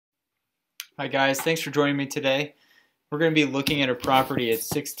Hi guys, thanks for joining me today. We're going to be looking at a property at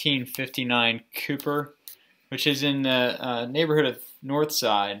 1659 Cooper, which is in the neighborhood of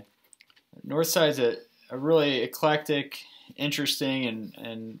Northside. Northside is a really eclectic, interesting,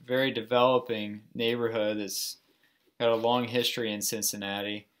 and very developing neighborhood that's got a long history in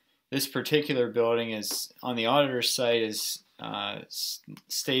Cincinnati. This particular building is, on the auditor's site, is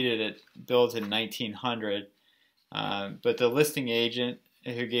stated it built in 1900, but the listing agent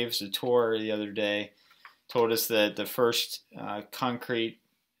who gave us a tour the other day told us that the first concrete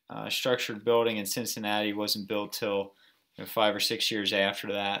structured building in Cincinnati wasn't built till 5 or 6 years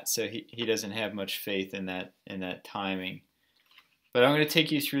after that, so he doesn't have much faith in that timing. But I'm going to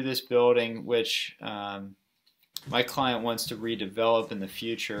take you through this building, which my client wants to redevelop in the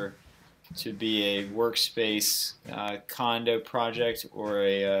future to be a workspace condo project or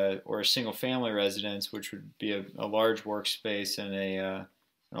a single-family residence, which would be a large workspace and a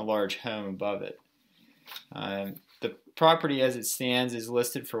large home above it. The property, as it stands, is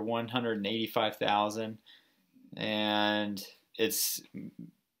listed for $185,000, and it's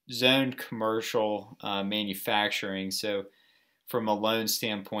zoned commercial manufacturing. So, from a loan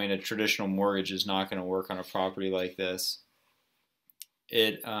standpoint, a traditional mortgage is not going to work on a property like this.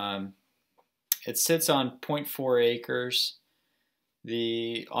 It sits on 0.4 acres.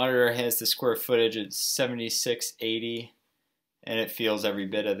 The auditor has the square footage at 7680, and it feels every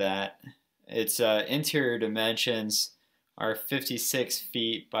bit of that. Its interior dimensions are 56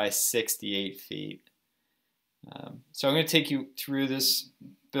 feet by 68 feet. So I'm going to take you through this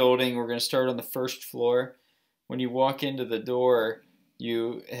building. We're going to start on the first floor. When you walk into the door,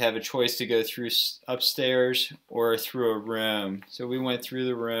 you have a choice to go through upstairs or through a room. So we went through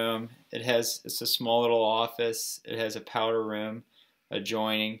the room. It's a small little office. It has a powder room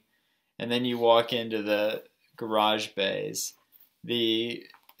adjoining, and then you walk into the garage bays. The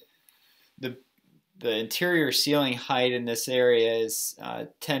interior ceiling height in this area is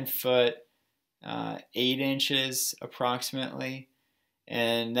 10 foot 8 inches approximately,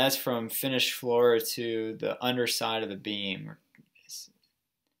 and that's from finished floor to the underside of the beam.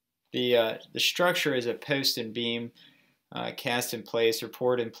 The structure is a post and beam cast in place or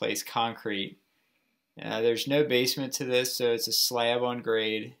poured in place concrete. There's no basement to this, so it's a slab on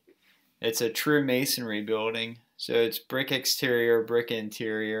grade. It's a true masonry building, so it's brick exterior, brick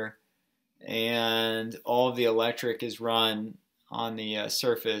interior, and all of the electric is run on the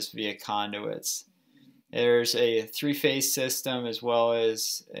surface via conduits. There's a three-phase system as well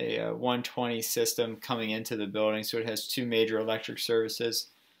as a 120 system coming into the building, so it has two major electric services.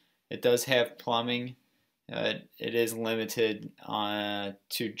 It does have plumbing. It is limited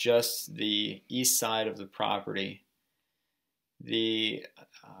to just the east side of the property. The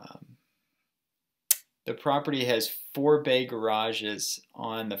property has 4 bay garages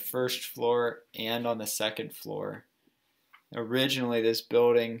on the first floor and on the second floor. Originally, this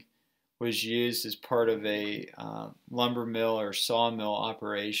building was used as part of a lumber mill or sawmill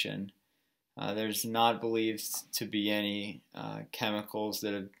operation. There's not believed to be any chemicals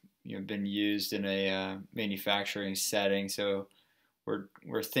that have been used in a manufacturing setting, so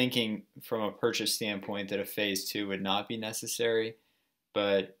we're thinking from a purchase standpoint that a phase 2 would not be necessary,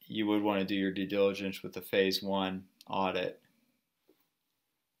 but you would want to do your due diligence with the phase 1 audit.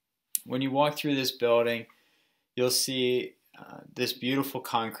 When you walk through this building, you'll see this beautiful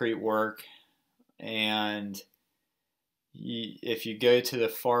concrete work, and if you go to the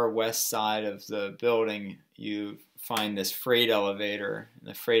far west side of the building, you find this freight elevator. And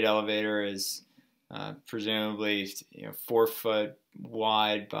the freight elevator is presumably 4 foot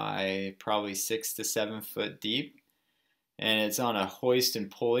wide by probably 6 to 7 foot deep, and it's on a hoist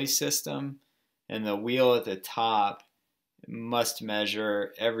and pulley system, and the wheel at the top must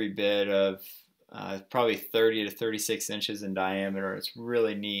measure every bit of probably 30 to 36 inches in diameter. It's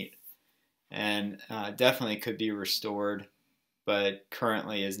really neat, and definitely could be restored, but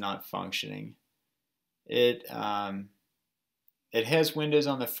currently is not functioning. It has windows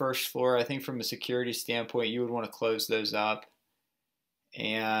on the first floor. I think from a security standpoint, you would want to close those up.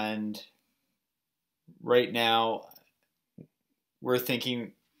 And right now, we're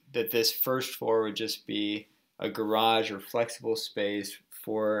thinking that this first floor would just be a garage or flexible space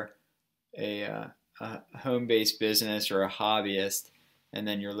for a home-based business or a hobbyist, and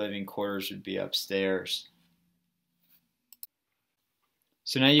then your living quarters would be upstairs.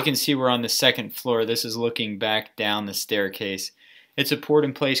 So now you can see we're on the second floor. This is looking back down the staircase. It's a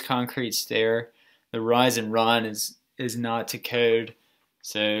poured-in-place concrete stair. The rise and run is not to code,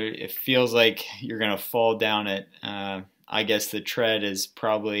 so it feels like you're going to fall down it. I guess the tread is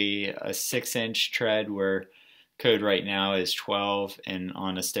probably a 6-inch tread where code right now is 12, and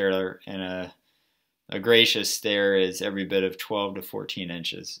on a stair and a gracious stair is every bit of 12 to 14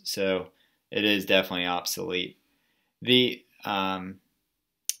 inches. So it is definitely obsolete. The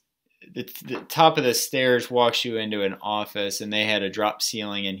top of the stairs walks you into an office, and they had a drop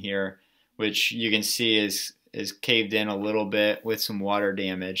ceiling in here, which you can see is caved in a little bit with some water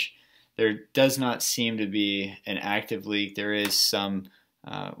damage. There does not seem to be an active leak. There is some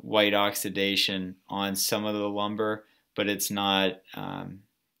white oxidation on some of the lumber, but it's not.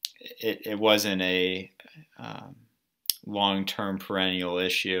 It wasn't a long-term perennial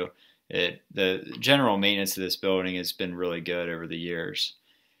issue. The general maintenance of this building has been really good over the years.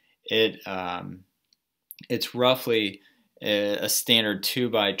 It's roughly a standard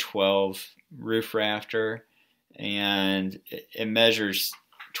 2x12 roof rafter, and it measures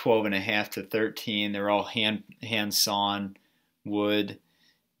 12.5 to 13. They're all hand sawn wood.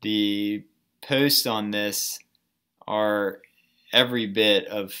 The posts on this are every bit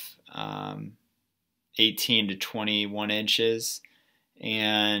of 18 to 21 inches,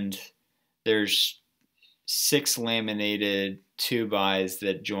 and there's 6 laminated 2x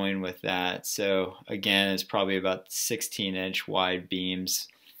that join with that. So again, it's probably about 16-inch wide beams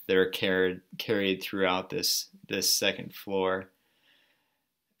that are carried throughout this second floor.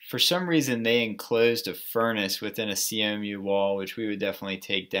 For some reason, they enclosed a furnace within a CMU wall, which we would definitely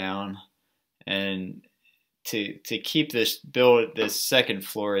take down. And to keep this second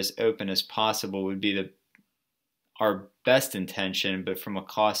floor as open as possible would be our best intention, but from a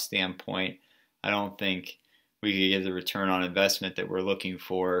cost standpoint, I don't think we could get the return on investment that we're looking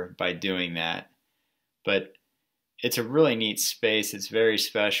for by doing that. But it's a really neat space. It's very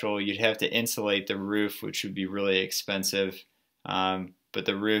special. You'd have to insulate the roof, which would be really expensive. But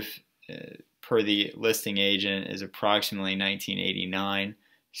the roof, per the listing agent, is approximately 1989.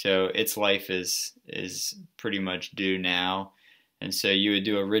 So its life is pretty much due now. And so you would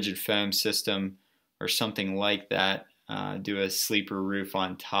do a rigid foam system or something like that, do a sleeper roof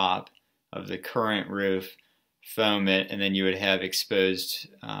on top of the current roof, foam it, and then you would have exposed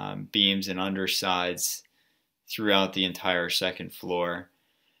beams and undersides throughout the entire second floor.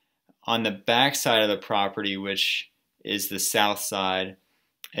 On the back side of the property, which is the south side,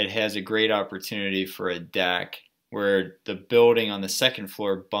 it has a great opportunity for a deck where the building on the second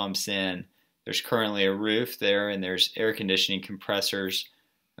floor bumps in. There's currently a roof there, and there's air conditioning compressors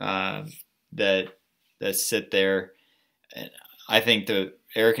that sit there. And I think the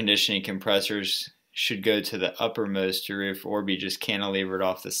air conditioning compressors should go to the uppermost roof or be just cantilevered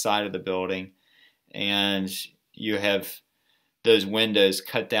off the side of the building. And you have those windows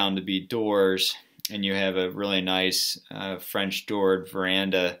cut down to be doors, and you have a really nice French doored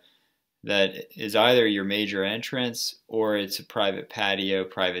veranda that is either your major entrance or it's a private patio,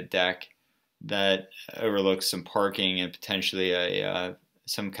 private deck that overlooks some parking and potentially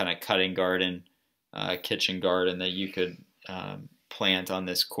some kind of cutting garden, kitchen garden that you could plant on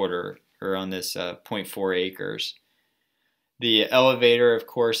this on this 0.4 acres. The elevator, of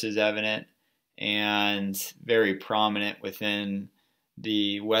course, is evident and very prominent within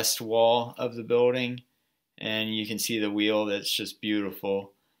the west wall of the building, and you can see the wheel that's just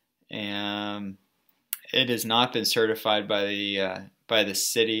beautiful. And it has not been certified by the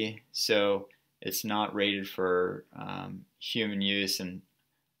city, so it's not rated for human use, and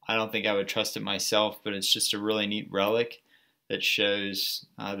I don't think I would trust it myself, but it's just a really neat relic that shows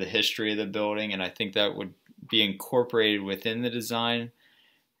the history of the building, and I think that would be incorporated within the design,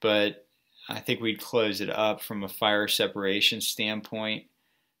 but I think we'd close it up from a fire separation standpoint,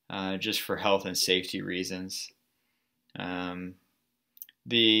 just for health and safety reasons.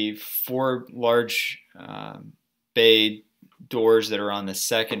 The 4 large bay doors that are on the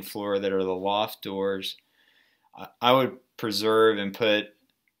second floor that are the loft doors, I would preserve and put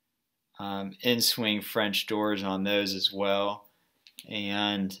in-swing French doors on those as well,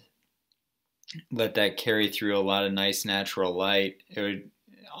 and let that carry through a lot of nice natural light. It would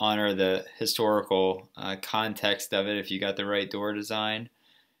honor the historical context of it if you got the right door design.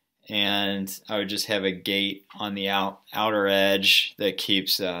 And I would just have a gate on the outer edge that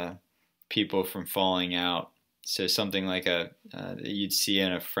keeps people from falling out. So something like that you'd see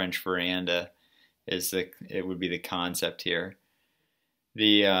in a French veranda it would be the concept here.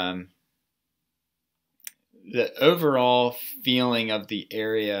 The overall feeling of the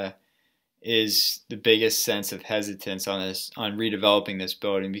area is the biggest sense of hesitance on redeveloping this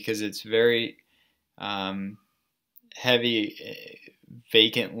building, because it's very heavy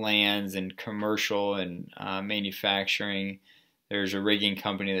vacant lands and commercial and manufacturing. There's a rigging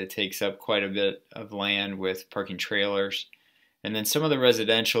company that takes up quite a bit of land with parking trailers. And then some of the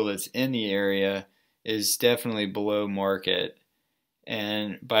residential that's in the area is definitely below market.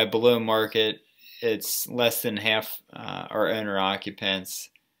 And by below market, it's less than half our owner occupants,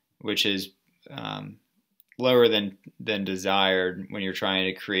 which is lower than desired when you're trying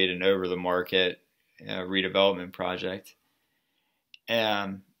to create an over the market redevelopment project.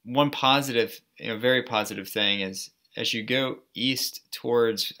 One positive, very positive thing is as you go east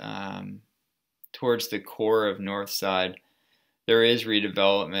towards the core of Northside, there is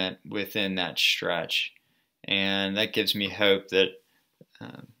redevelopment within that stretch, and that gives me hope that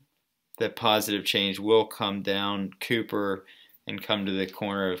that positive change will come down Cooper and come to the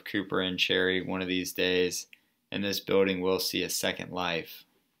corner of Cooper and Cherry one of these days, and this building will see a second life.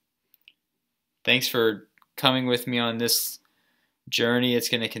 Thanks for coming with me on this journey. It's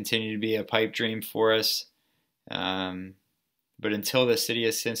going to continue to be a pipe dream for us. But until the city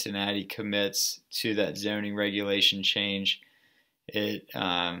of Cincinnati commits to that zoning regulation change, it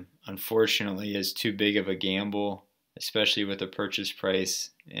unfortunately is too big of a gamble, especially with the purchase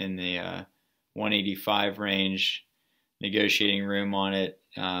price in the 185 range. Negotiating room on it,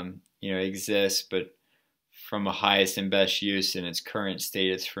 exists, but from a highest and best use in its current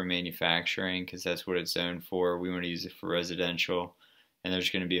state, it's for manufacturing because that's what it's zoned for. We want to use it for residential, and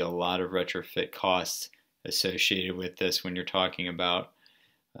there's going to be a lot of retrofit costs associated with this when you're talking about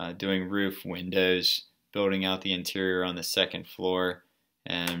doing roof, windows, building out the interior on the second floor,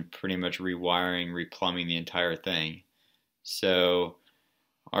 and pretty much rewiring, replumbing the entire thing. So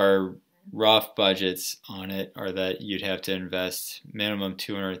our rough budgets on it are that you'd have to invest minimum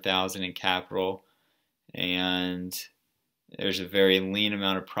 $200,000 in capital, and there's a very lean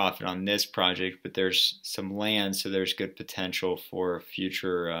amount of profit on this project, but there's some land, so there's good potential for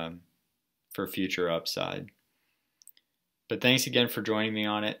future upside. But thanks again for joining me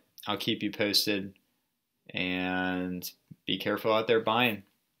on it. I'll keep you posted, and be careful out there buying.